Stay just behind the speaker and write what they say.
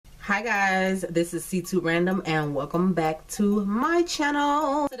Hi guys, this is C2 Random and welcome back to my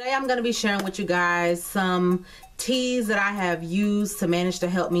channel. Today I'm going to be sharing with you guys some teas that I have used to manage to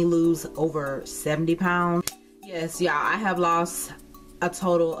help me lose over 70 pounds. Yes, y'all, I have lost a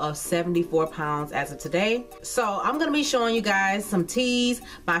total of 74 pounds as of today. So I'm going to be showing you guys some teas,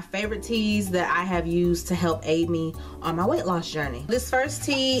 my favorite teas that I have used to help aid me on my weight loss journey. This first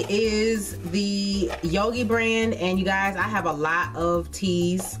tea is the Yogi brand, and you guys, I have a lot of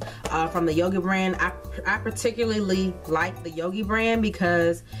teas from the Yogi brand. I particularly like the Yogi brand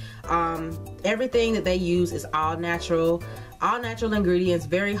because everything that they use is all natural ingredients,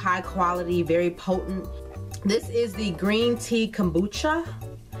 very high quality, very potent. This is the green tea kombucha,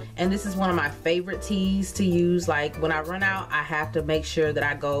 and this is one of my favorite teas to use. Like when I run out, I have to make sure that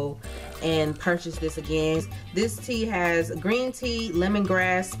I go and purchase this again. This tea has green tea,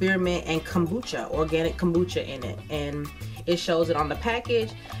 lemongrass, spearmint, and kombucha, organic kombucha in it, and it shows it on the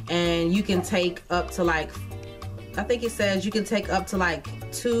package. And you can take up to like, I think it says you can take up to like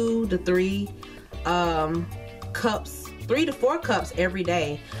 2 to 3 cups, 3 to 4 cups every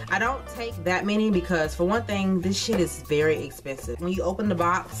day. I don't take that many because, for one thing, this shit is very expensive. When you open the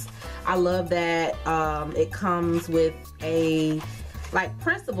box, I love that it comes with like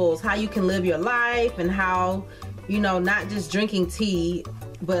principles, how you can live your life, and how, you know, not just drinking tea,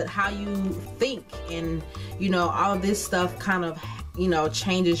 but how you think, and you know, all of this stuff kind of, you know,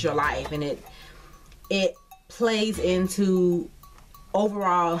 changes your life, and it plays into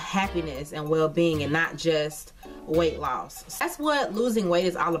overall happiness and well-being, and not just weight loss. That's what losing weight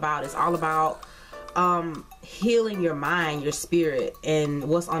is all about. It's all about healing your mind, your spirit, and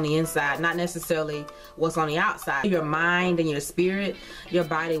what's on the inside, not necessarily what's on the outside. Your mind and your spirit, your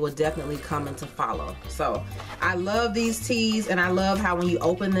body will definitely come into follow. So I love these teas, and I love how when you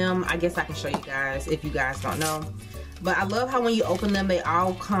open them, I guess I can show you guys if you guys don't know, but I love how when you open them, they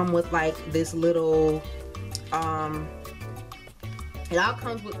all come with like this little it all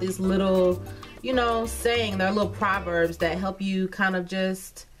comes with this little, you know, saying. They're little proverbs that help you kind of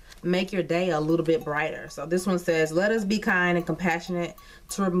just make your day a little bit brighter. So this one says, "Let us be kind and compassionate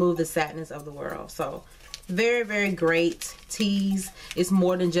to remove the sadness of the world." So very, very great teas. It's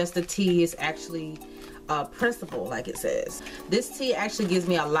more than just a tea. It's actually a principle, like it says. This tea actually gives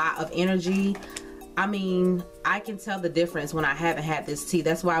me a lot of energy. I mean, I can tell the difference when I haven't had this tea.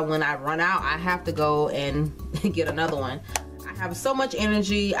 That's why when I run out, I have to go and get another one. I have so much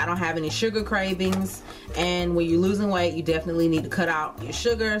energy. I don't have any sugar cravings, and when you're losing weight, you definitely need to cut out your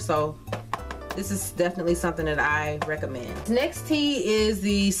sugar. So this is definitely something that I recommend. Next tea is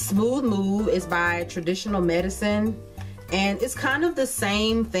the Smooth Move. It's by Traditional Medicine, and it's kind of the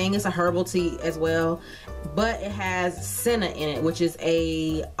same thing. It's a herbal tea as well, but it has senna in it, which is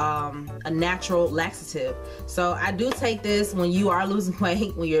a natural laxative. So I do take this when you are losing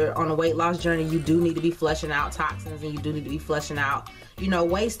weight. When you're on a weight loss journey, you do need to be flushing out toxins, and you do need to be flushing out, you know,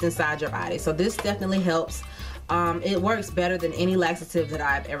 waste inside your body. So this definitely helps. It works better than any laxative that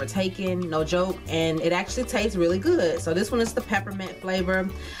I've ever taken, no joke, and it actually tastes really good. So this one is the peppermint flavor.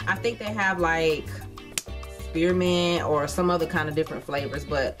 I think they have like spearmint or some other kind of different flavors,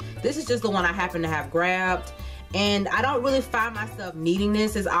 but this is just the one I happen to have grabbed. And I don't really find myself needing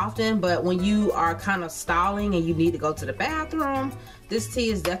this as often, but when you are kind of stalling and you need to go to the bathroom, this tea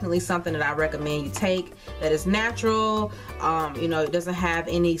is definitely something that I recommend you take, that is natural. You know, it doesn't have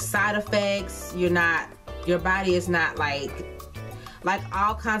any side effects. Your body is not like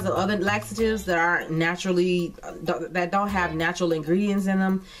all kinds of other laxatives that aren't naturally, that don't have natural ingredients in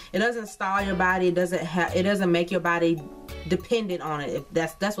them. It doesn't stall your body. It doesn't make your body dependent on it.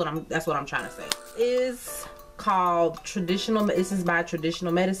 That's what I'm trying to say. Is called Traditional. This is by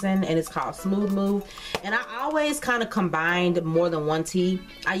Traditional Medicine, and it's called Smooth Move. And I always kind of combined more than one tea.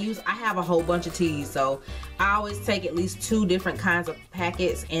 I have a whole bunch of teas, so I always take at least 2 different kinds of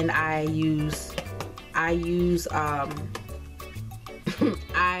packets, and I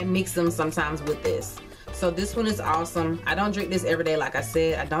mix them sometimes with this. So this one is awesome. I don't drink this every day. Like I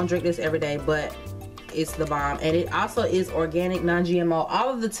said, I don't drink this every day, but it's the bomb. And it also is organic, non-GMO. All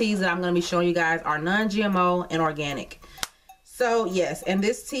of the teas that I'm going to be showing you guys are non-GMO and organic. So yes, and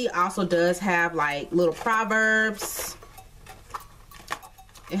this tea also does have like little proverbs.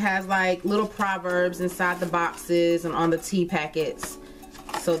 It has like little proverbs inside the boxes and on the tea packets,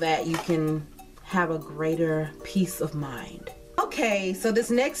 so that you can have a greater peace of mind. Okay, so this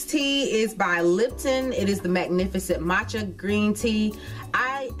next tea is by Lipton. It is the Magnificent Matcha Green Tea.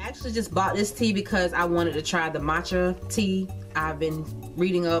 I actually just bought this tea because I wanted to try the matcha tea. I've been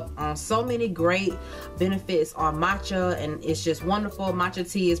reading up on so many great benefits on matcha, and it's just wonderful.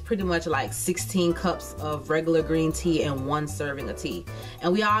 Matcha tea is pretty much like 16 cups of regular green tea and 1 serving of tea.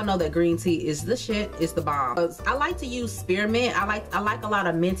 And we all know that green tea is the shit, it's the bomb. I like to use spearmint. I like a lot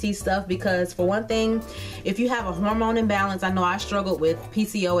of minty stuff because, for one thing, if you have a hormone imbalance, I know I struggled with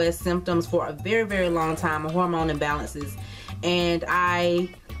PCOS symptoms for a very, very long time, hormone imbalances. And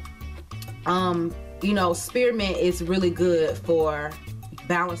you know, spearmint is really good for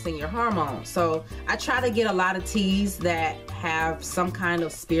balancing your hormones. So I try to get a lot of teas that have some kind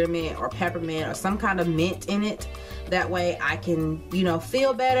of spearmint or peppermint or some kind of mint in it. That way I can, you know,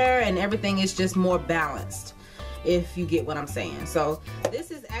 feel better and everything is just more balanced, if you get what I'm saying. So this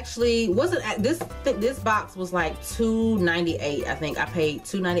is actually, this box was like $2.98. I think I paid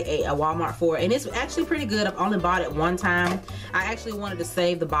 $2.98 at Walmart for it, and it's actually pretty good. I've only bought it one time. I actually wanted to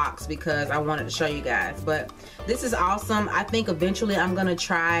save the box because I wanted to show you guys, but this is awesome. I think eventually I'm gonna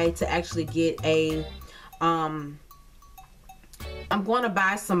try to actually get a I'm going to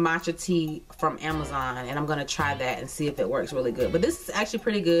buy some matcha tea from Amazon, and I'm going to try that and see if it works really good. But this is actually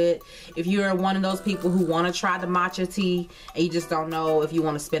pretty good. If you're one of those people who want to try the matcha tea and you just don't know if you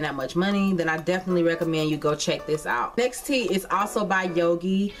want to spend that much money, then I definitely recommend you go check this out. Next tea is also by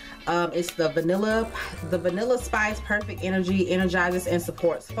Yogi. It's the vanilla spice perfect energy, energizes and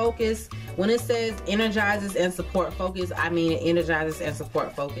supports focus. When it says energizes and support focus, I mean it energizes and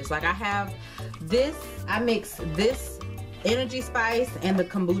support focus. Like I have this, I mix this energy spice and the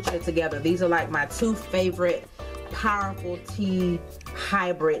kombucha together. These are like my 2 favorite powerful tea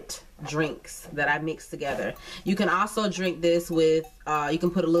hybrid drinks that I mix together. You can also drink this with you can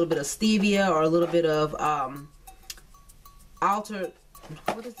put a little bit of stevia or a little bit of OUTRE,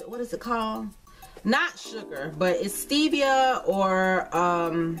 what is it called? Not sugar, but it's stevia, or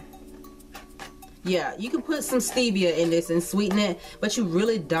yeah, you can put some stevia in this and sweeten it, but you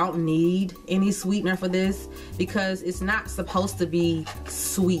really don't need any sweetener for this because it's not supposed to be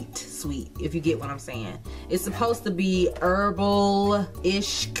sweet, if you get what I'm saying. It's supposed to be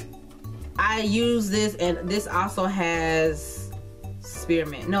herbal-ish. I use this, and this also has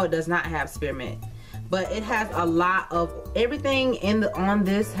spearmint. No, it does not have spearmint, but it has a lot of everything on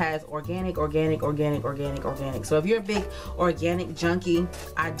this has organic. So if you're a big organic junkie,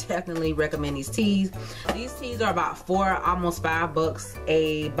 I definitely recommend these teas. These teas are about almost $5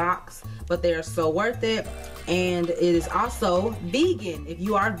 a box, but they're so worth it. And it is also vegan. If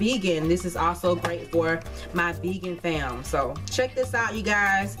you are vegan, this is also great for my vegan fam. So check this out, you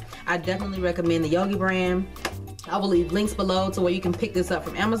guys. I definitely recommend the Yogi brand. I will leave links below to where you can pick this up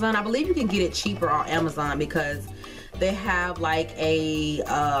from Amazon. I believe you can get it cheaper on Amazon because they have like a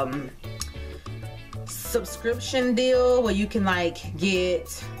subscription deal where you can like get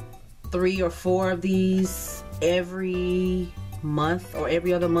 3 or 4 of these every month or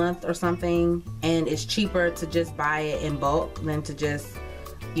every other month or something, and it's cheaper to just buy it in bulk than to just,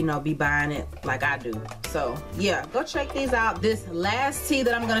 you know, be buying it like I do. So yeah, go check these out. This last tea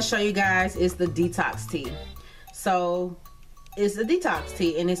that I'm going to show you guys is the detox tea. So it's a detox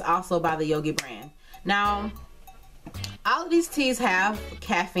tea, and it's also by the Yogi brand. Now, all of these teas have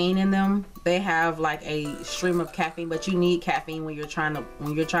caffeine in them. They have like a stream of caffeine, but you need caffeine when you're trying to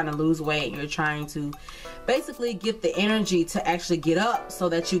lose weight, and you're trying to basically get the energy to actually get up so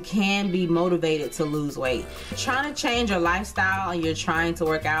that you can be motivated to lose weight. You're trying to change your lifestyle and you're trying to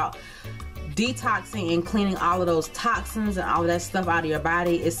work out. Detoxing and cleaning all of those toxins and all of that stuff out of your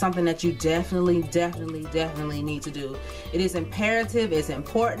body is something that you definitely need to do. It is imperative, it's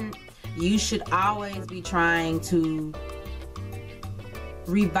important. You should always be trying to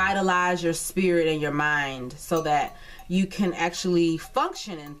revitalize your spirit and your mind so that you can actually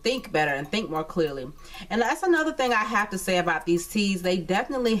function and think better and think more clearly. And that's another thing I have to say about these teas. They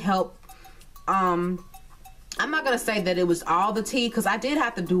definitely help. I'm not gonna say that it was all the tea because I did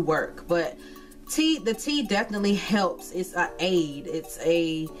have to do work, but the tea definitely helps. It's an aid. It's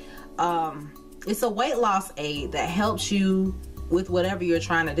a weight loss aid that helps you with whatever you're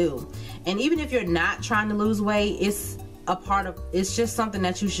trying to do. And even if you're not trying to lose weight, it's just something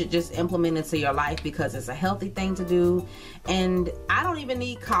that you should just implement into your life because it's a healthy thing to do. And I don't even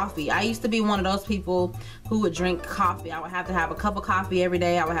need coffee. I used to be one of those people who would drink coffee. I would have to have a cup of coffee every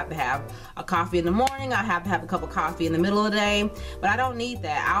day. I would have to have a coffee in the morning. I have to have a cup of coffee in the middle of the day. But I don't need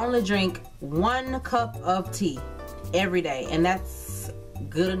that. I only drink 1 cup of tea every day, and that's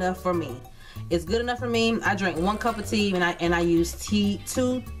good enough for me. It's good enough for me. I drink 1 cup of tea, and I use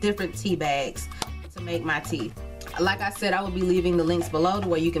 2 different tea bags to make my tea. Like I said, I will be leaving the links below to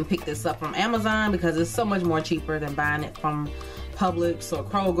where you can pick this up from Amazon because it's so much more cheaper than buying it from Publix or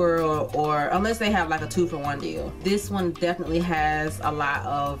Kroger or unless they have like a 2-for-1 deal. This one definitely has a lot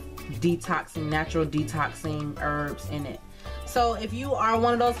of detoxing, natural detoxing herbs in it. So if you are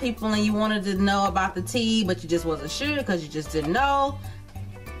one of those people and you wanted to know about the tea but you just wasn't sure because you just didn't know,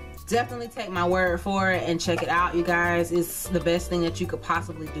 definitely take my word for it and check it out, you guys. It's the best thing that you could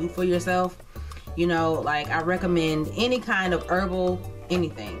possibly do for yourself. You know, like, I recommend any kind of herbal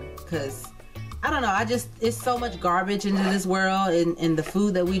anything, because I don't know, it's so much garbage into this world, and the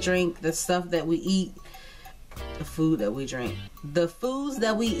food that we drink, the stuff that we eat, the food that we drink, the foods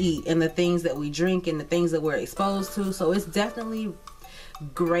that we eat, and the things that we drink, and the things that we're exposed to. So it's definitely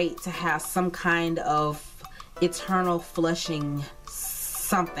great to have some kind of eternal flushing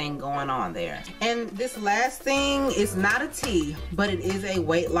something going on there. And this last thing is not a tea, but it is a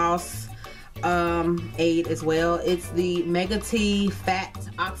weight loss aid as well. It's the Mega Tea Fat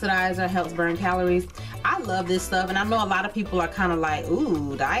Oxidizer, helps burn calories. I love this stuff, and I know a lot of people are kind of like,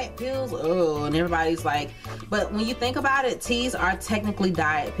 ooh, diet pills, oh, and everybody's like, but when you think about it, teas are technically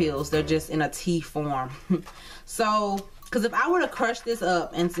diet pills. They're just in a tea form. So, because if I were to crush this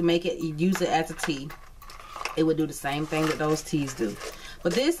up and to make it, use it as a tea, it would do the same thing that those teas do.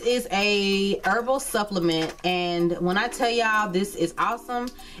 But this is a herbal supplement, and when I tell y'all this is awesome,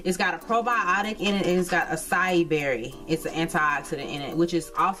 it's got a probiotic in it, and it's got acai berry. It's an antioxidant in it, which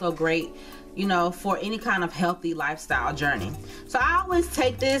is also great, you know, for any kind of healthy lifestyle journey. So I always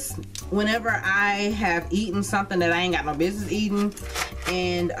take this whenever I have eaten something that I ain't got no business eating,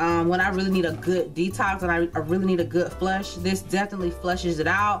 and when I really need a good detox and I really need a good flush, this definitely flushes it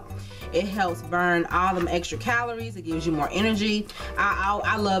out. It helps burn all them extra calories. It gives you more energy.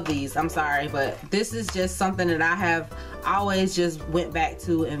 I love these. I'm sorry, but this is just something that I have always just went back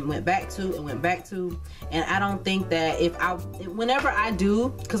to and went back to and went back to. And I don't think that whenever I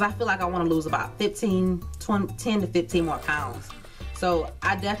do, because I feel like I want to lose about 10 to 15 more pounds. So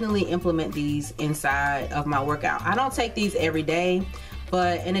I definitely implement these inside of my workout. I don't take these every day,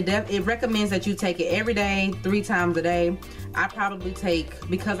 but it recommends that you take it every day, 3 times a day. I probably take,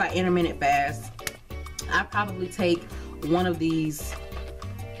 because I intermittent fast, I probably take one of these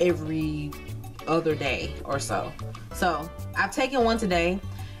every other day or so. So I've taken one today,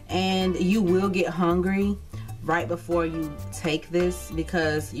 and you will get hungry right before you take this,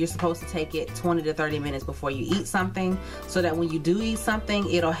 because you're supposed to take it 20 to 30 minutes before you eat something, so that when you do eat something,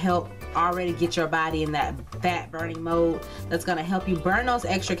 it'll help already get your body in that fat burning mode. That's going to help you burn those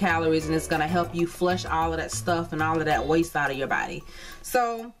extra calories, and it's going to help you flush all of that stuff and all of that waste out of your body.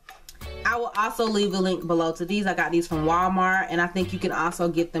 So I will also leave a link below to these. I got these from Walmart, and I think you can also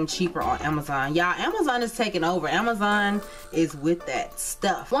get them cheaper on Amazon. Y'all, Amazon is taking over. Amazon is with that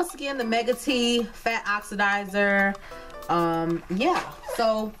stuff. Once again, the Mega Tea Fat Oxidizer. Yeah,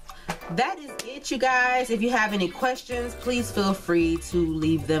 so that is it, you guys. If you have any questions, please feel free to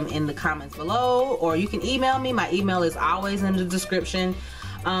leave them in the comments below, or you can email me. My email is always in the description.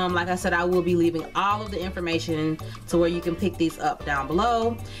 Like I said, I will be leaving all of the information to where you can pick these up down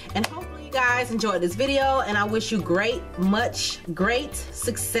below. And hopefully you guys enjoyed this video, and I wish you great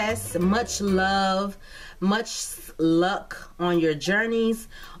success, much love, much luck on your journeys,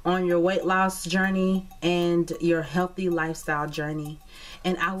 on your weight loss journey and your healthy lifestyle journey.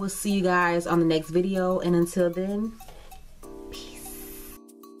 And I will see you guys on the next video, and until then,